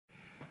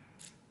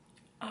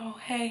Oh,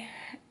 hey.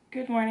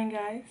 Good morning,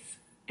 guys.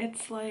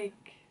 It's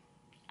like,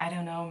 I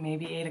don't know,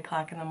 maybe 8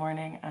 o'clock in the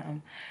morning.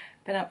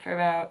 Been up for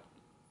about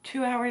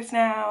 2 hours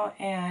now,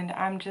 and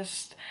I'm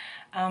just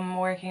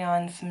working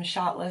on some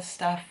shot list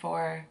stuff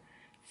for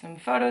some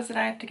photos that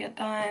I have to get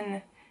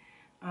done.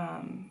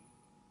 And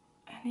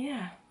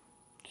yeah,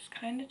 just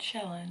kind of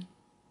chilling.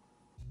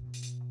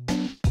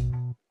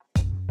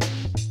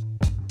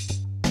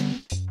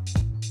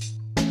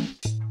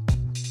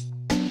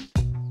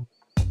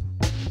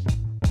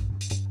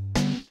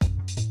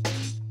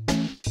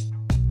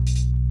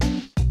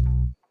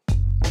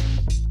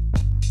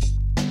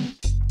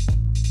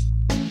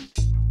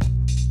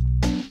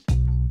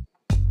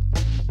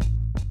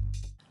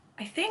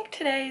 I think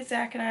today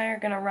Zach and I are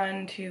gonna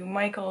run to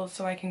Michael's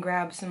so I can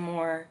grab some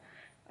more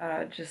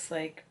just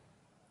like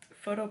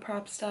photo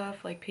prop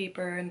stuff, like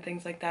paper and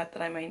things like that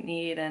that I might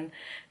need, and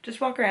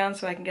just walk around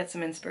so I can get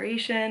some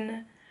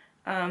inspiration.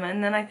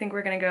 And then I think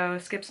we're gonna go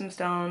skip some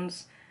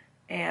stones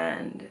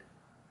and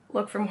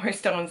look for more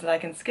stones that I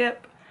can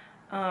skip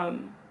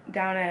down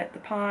at the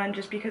pond,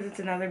 just because it's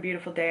another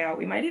beautiful day out.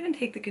 We might even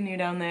take the canoe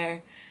down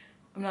there.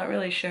 I'm not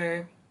really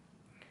sure.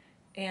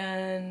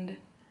 And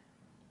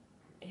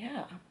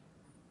yeah,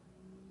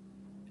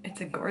 it's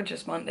a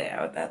gorgeous Monday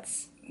out.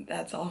 That's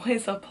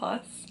always a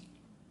plus.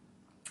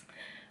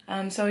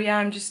 So yeah,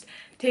 I'm just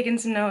taking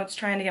some notes,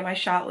 trying to get my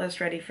shot list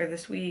ready for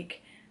this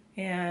week,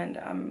 and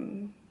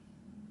I'm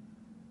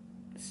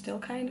still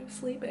kind of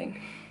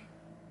sleeping.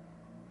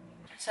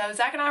 So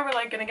Zach and I were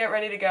like gonna get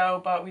ready to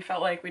go, but we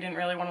felt like we didn't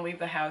really want to leave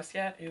the house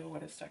yet. Ew,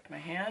 what has stuck to my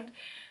hand?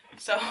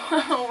 So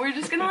we're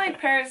just gonna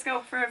like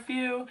periscope for a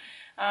few,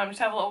 just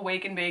have a little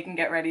wake and bake and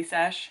get ready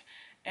sesh,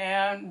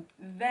 and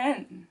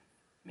then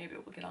maybe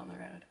we'll get on the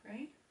road,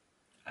 right?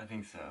 I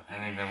think so. I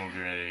think then we'll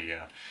be ready to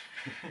go.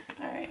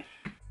 Alright.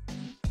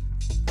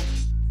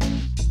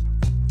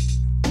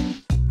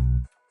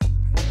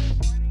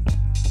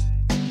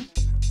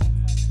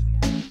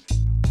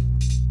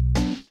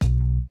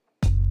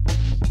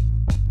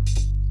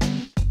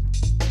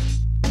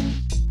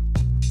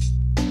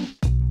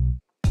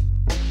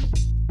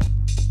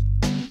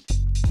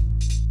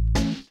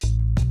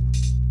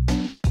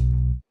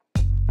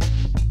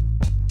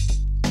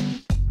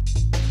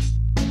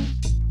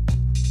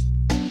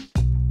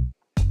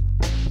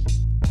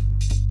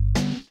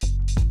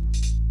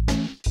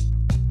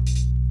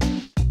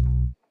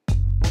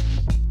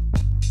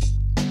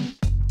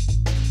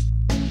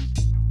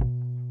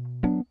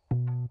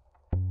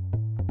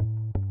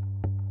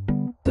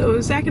 So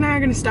Zach and I are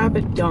gonna stop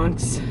at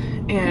Dunk's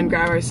and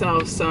grab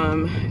ourselves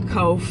some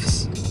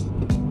Kofs,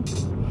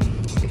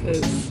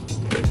 because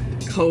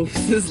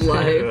Kofs is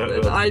life,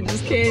 and I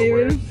just can't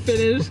even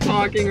finish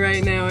talking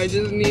right now. I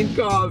just need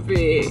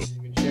coffee.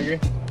 Sugar?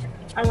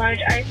 A large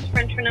iced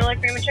French vanilla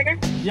cream and sugar?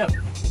 Yep.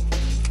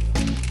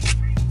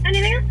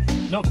 Anything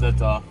else? Nope,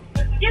 that's all.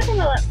 Yes,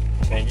 vanilla.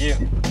 Thank you.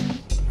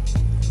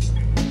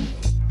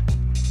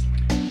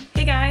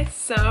 Hey guys,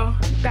 so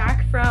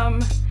back from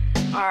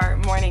our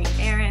morning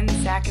errands.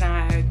 Zach and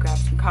I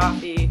grabbed some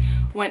coffee,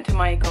 went to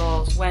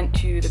Michael's, went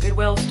to the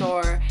Goodwill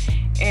store,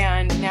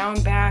 and now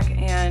I'm back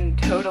and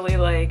totally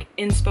like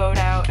inspoed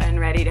out and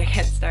ready to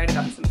get started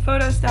on some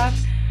photo stuff.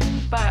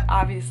 But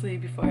obviously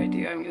before I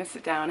do, I'm gonna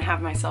sit down,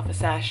 have myself a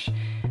sesh,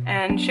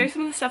 and share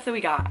some of the stuff that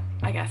we got,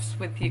 I guess,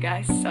 with you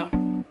guys. So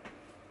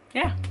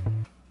yeah,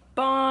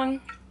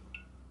 bong,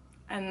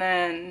 and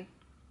then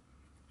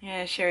I'm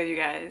gonna share with you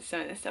guys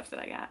some of the stuff that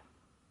I got.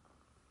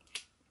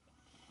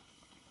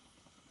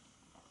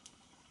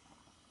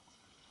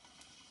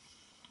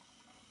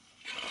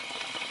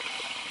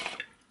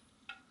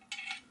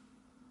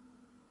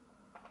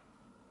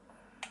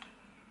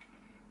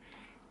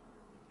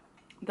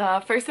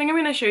 The first thing I'm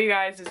going to show you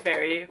guys is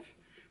very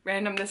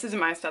random. This isn't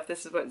my stuff.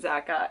 This is what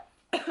Zach got.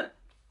 And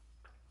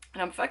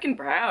I'm fucking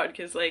proud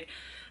because, like,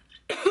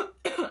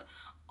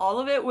 all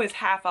of it was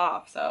half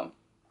off. So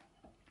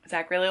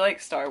Zach really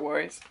likes Star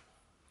Wars.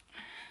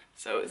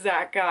 So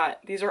Zach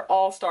got, these are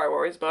all Star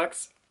Wars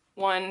books.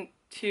 1,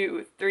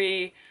 2,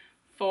 3,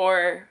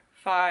 4,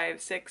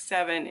 5, 6,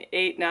 7,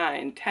 8,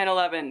 9, 10,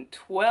 11,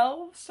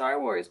 12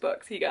 Star Wars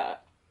books he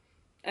got.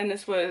 And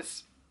this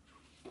was...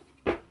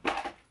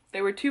 They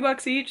were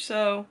 $2 each,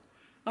 so...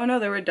 Oh no,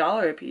 they were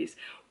 $1 a piece.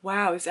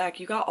 Wow, Zach,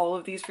 you got all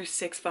of these for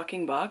 $6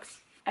 fucking bucks?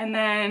 And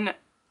then...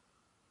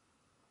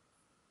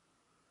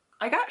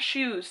 I got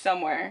shoes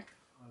somewhere.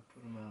 I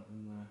put them out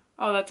in the...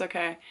 Oh, that's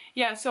okay.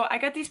 Yeah, so I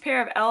got these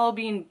pair of LL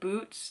Bean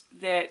boots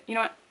that... You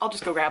know what? I'll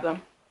just go grab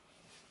them.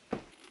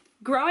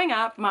 Growing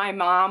up, my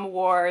mom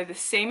wore the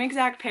same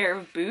exact pair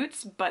of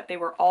boots, but they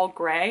were all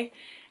gray.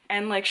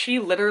 And like she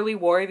literally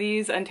wore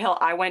these until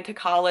I went to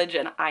college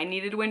and I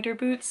needed winter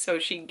boots, so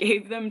she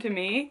gave them to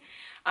me.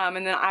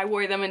 And then I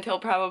wore them until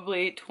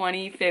probably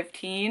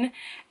 2015,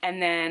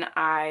 and then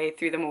I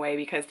threw them away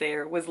because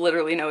there was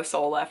literally no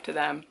sole left to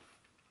them.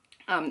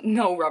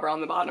 No rubber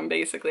on the bottom,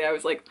 basically. I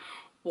was like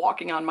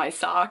walking on my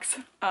socks.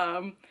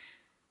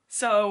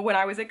 So when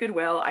I was at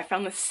Goodwill, I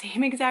found the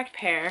same exact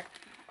pair,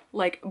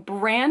 like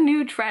brand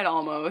new tread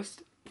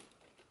almost,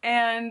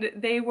 And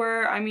they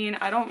were, I mean,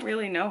 I don't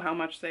really know how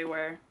much they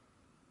were.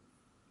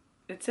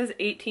 It says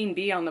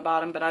 18B on the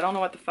bottom, but I don't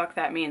know what the fuck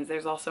that means.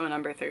 There's also a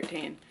number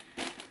 13.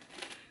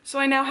 So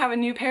I now have a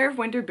new pair of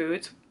winter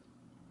boots.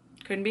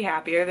 Couldn't be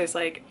happier. There's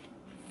like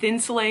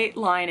Thinsulate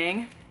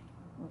lining.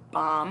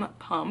 Bomb.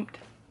 Pumped.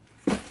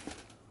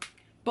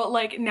 But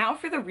like now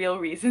for the real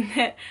reason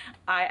that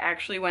I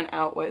actually went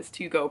out was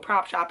to go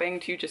prop shopping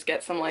to just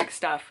get some like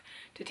stuff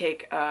to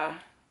take, to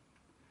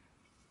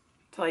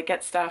like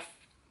get stuff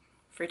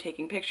for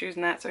taking pictures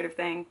and that sort of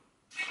thing.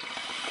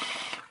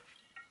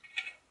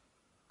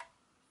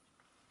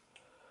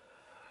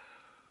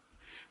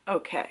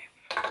 Okay.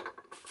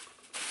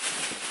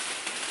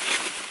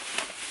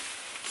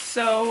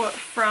 So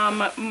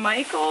from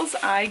Michaels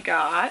I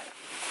got,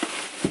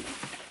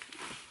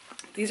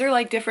 these are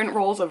like different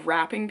rolls of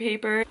wrapping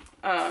paper.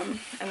 And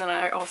then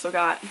I also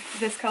got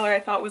this color I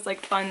thought was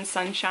like fun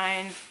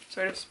sunshine,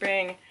 sort of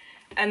spring.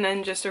 And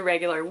then just a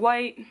regular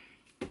white.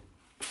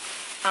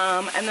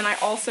 And then I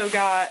also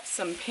got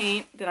some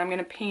paint that I'm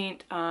gonna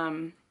paint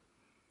a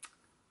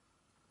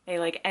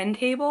like end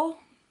table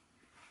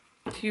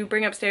to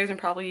bring upstairs and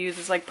probably use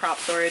as like prop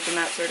storage and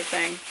that sort of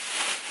thing.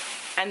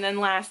 And then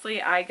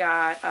lastly I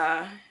got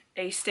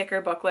a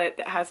sticker booklet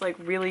that has like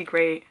really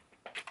great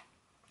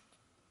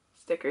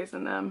stickers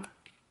in them.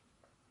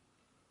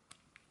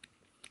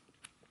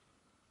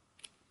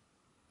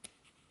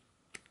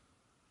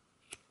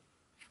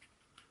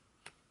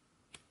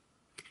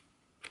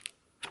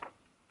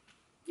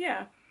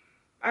 Yeah,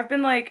 I've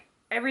been like,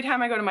 every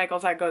time I go to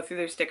Michael's I go through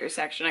their sticker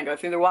section, I go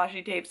through their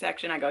washi tape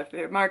section, I go through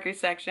their marker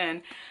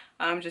section,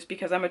 just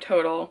because I'm a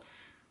total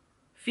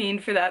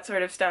fiend for that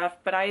sort of stuff.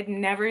 But I had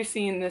never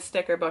seen this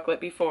sticker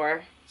booklet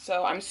before,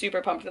 so I'm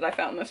super pumped that I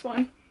found this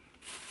one.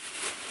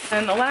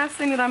 And the last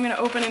thing that I'm going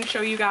to open and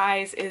show you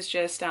guys is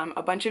just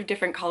a bunch of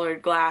different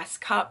colored glass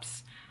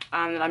cups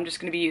that I'm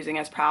just going to be using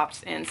as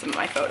props in some of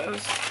my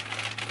photos.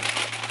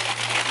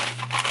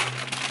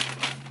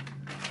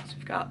 So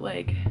we've got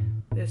like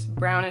this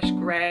brownish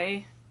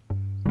gray.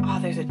 Oh,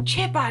 there's a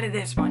chip out of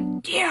this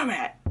one. Damn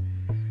it!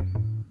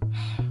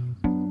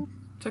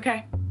 It's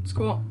okay. It's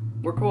cool.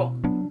 We're cool.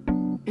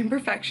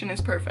 Imperfection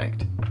is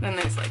perfect. Then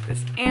there's like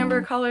this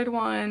amber colored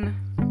one.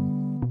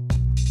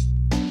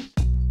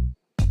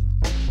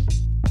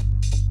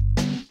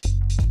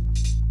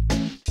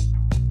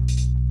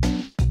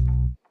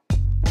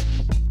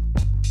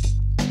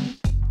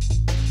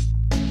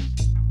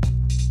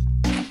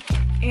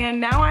 And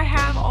now I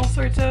have all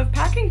sorts of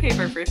packing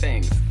paper for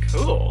things.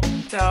 Cool.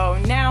 So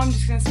now I'm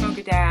just gonna smoke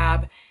a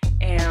dab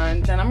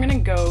and then I'm gonna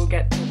go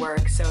get to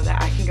work so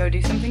that I can go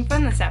do something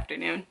fun this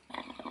afternoon.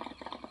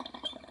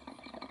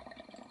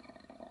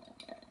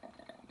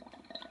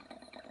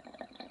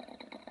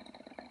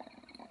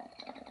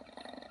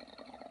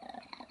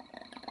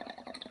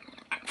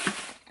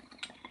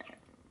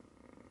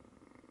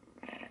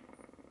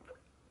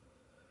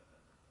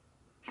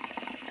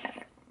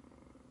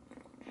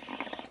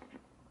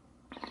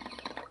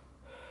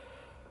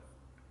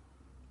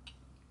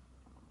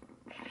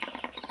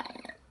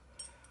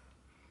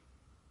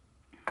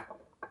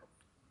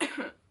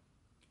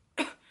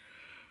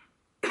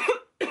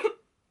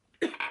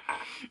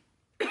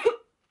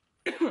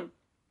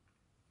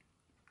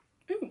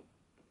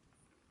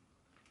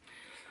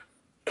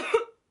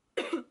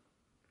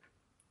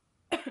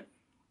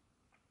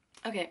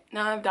 Okay,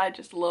 now I've died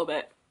just a little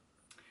bit.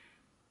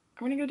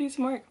 I'm gonna go do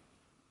some work.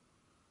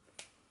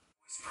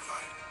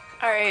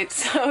 Alright,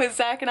 so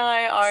Zach and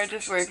I are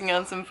just working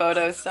on some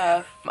photo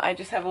stuff. I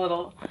just have a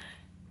little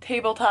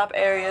tabletop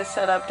area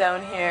set up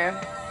down here,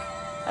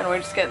 and we're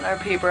just getting our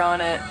paper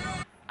on it.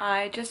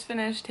 I just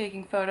finished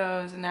taking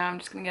photos, and now I'm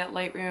just gonna get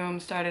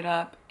Lightroom started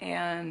up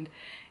and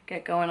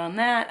get going on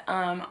that.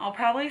 I'll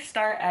probably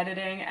start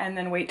editing and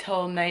then wait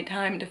till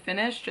nighttime to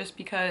finish, just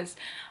because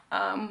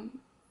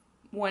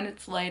when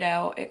it's light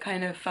out it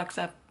kind of fucks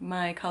up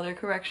my color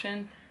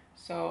correction.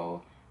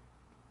 So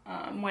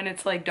when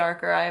it's like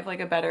darker I have like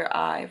a better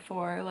eye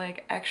for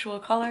like actual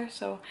color,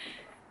 so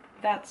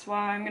that's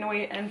why I'm gonna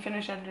wait and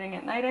finish editing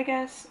at night, I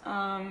guess.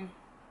 But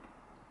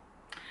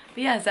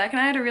yeah, Zach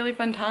and I had a really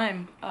fun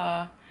time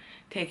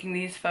taking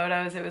these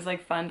photos. It was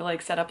like fun to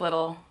like set up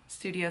little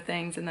studio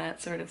things and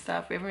that sort of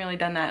stuff. We haven't really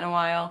done that in a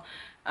while.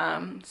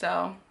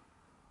 So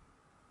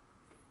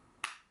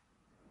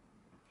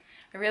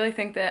I really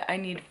think that I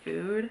need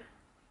food.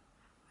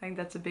 I think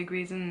that's a big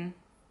reason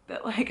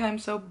that like I'm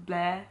so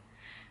bleh.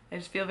 I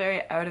just feel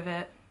very out of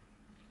it.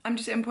 I'm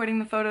just importing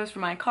the photos for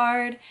my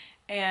card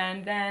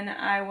and then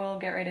I will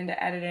get right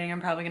into editing. I'm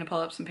probably gonna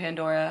pull up some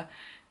Pandora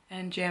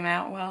and jam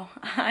out while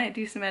I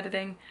do some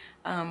editing.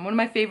 One of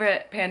my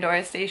favorite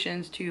Pandora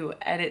stations to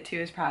edit to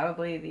is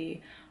probably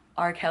the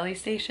R. Kelly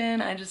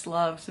station. I just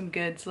love some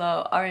good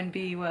slow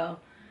R&B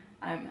while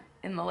I'm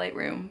in the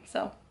Lightroom,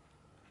 so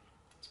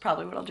it's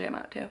probably what I'll jam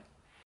out to.